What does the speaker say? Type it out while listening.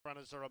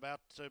runners are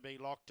about to be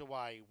locked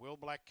away. Will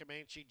Black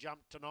Comanche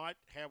jump tonight?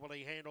 How will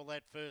he handle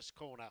that first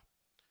corner?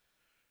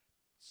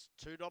 It's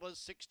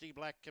 $2.60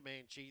 Black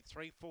Comanche,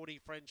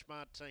 $3.40 French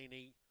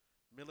Martini,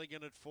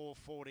 Milligan at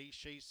 $4.40,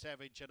 She's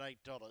Savage at $8.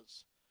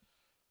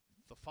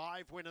 The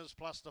 5 winners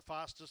plus the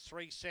fastest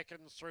 3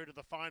 seconds through to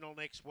the final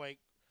next week,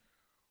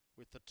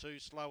 with the 2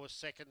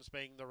 slowest seconds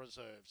being the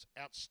reserves.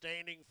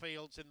 Outstanding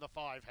fields in the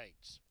 5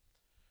 heats.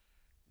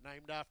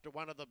 Named after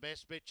one of the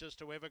best bitches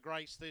to ever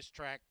grace this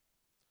track,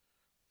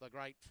 the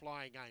great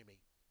Flying Amy.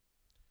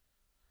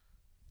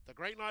 The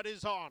green light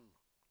is on.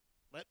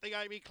 Let the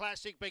Amy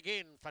Classic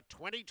begin for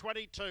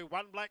 2022.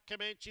 1 Black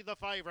Comanche the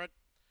favourite.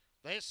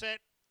 They're set.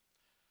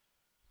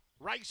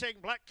 Racing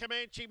Black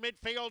Comanche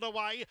midfield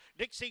away.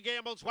 Dixie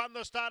Gambles won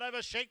the start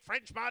over Chic.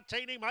 French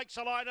Martini makes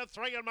a line of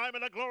 3 and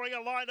Moment of Glory a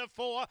line of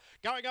 4.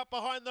 Going up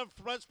behind them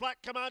was Black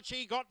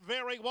Comanche, got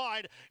very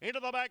wide.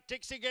 Into the back,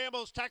 Dixie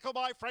Gambles tackled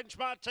by French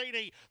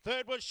Martini.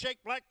 Third was Chic.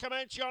 Black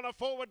Comanche on a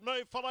forward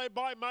move, followed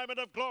by Moment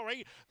of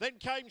Glory. Then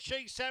came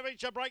She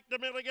Savage, a break to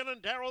Milligan,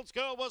 and Daryl's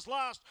Girl was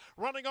last.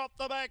 Running off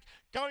the back,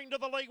 going to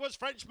the lead was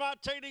French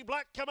Martini.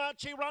 Black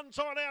Comanche runs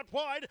on out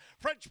wide.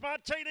 French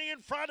Martini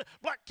in front.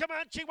 Black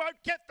Comanche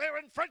won't get there,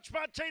 and French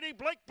Martini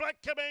Black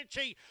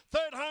Comanche.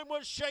 Third home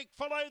was Sheik,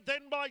 followed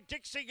then by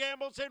Dixie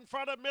Gambles in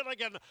front of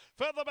Milligan.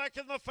 Further back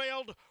in the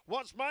field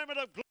was Moment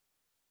of Glory.